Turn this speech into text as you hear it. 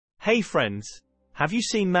Hey friends! Have you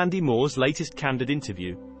seen Mandy Moore's latest Candid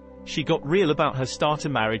interview? She got real about her starter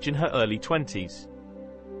marriage in her early 20s.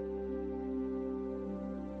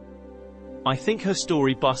 I think her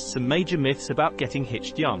story busts some major myths about getting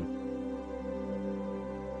hitched young.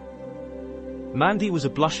 Mandy was a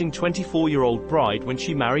blushing 24-year-old bride when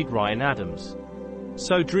she married Ryan Adams.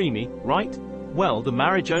 So dreamy, right? Well, the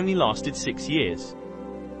marriage only lasted 6 years.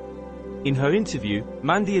 In her interview,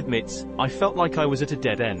 Mandy admits, "I felt like I was at a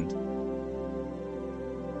dead end.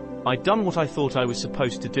 I'd done what I thought I was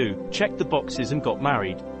supposed to do, checked the boxes and got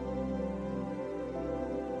married."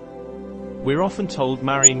 We're often told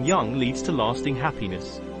marrying young leads to lasting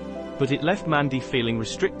happiness. But it left Mandy feeling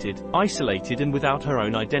restricted, isolated and without her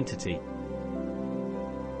own identity.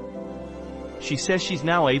 She says she's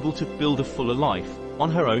now able to build a fuller life,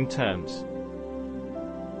 on her own terms.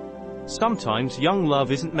 Sometimes young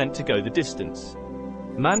love isn't meant to go the distance.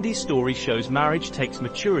 Mandy's story shows marriage takes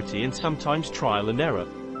maturity and sometimes trial and error.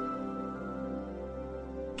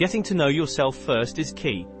 Getting to know yourself first is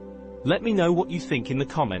key. Let me know what you think in the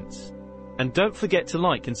comments. And don't forget to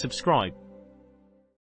like and subscribe.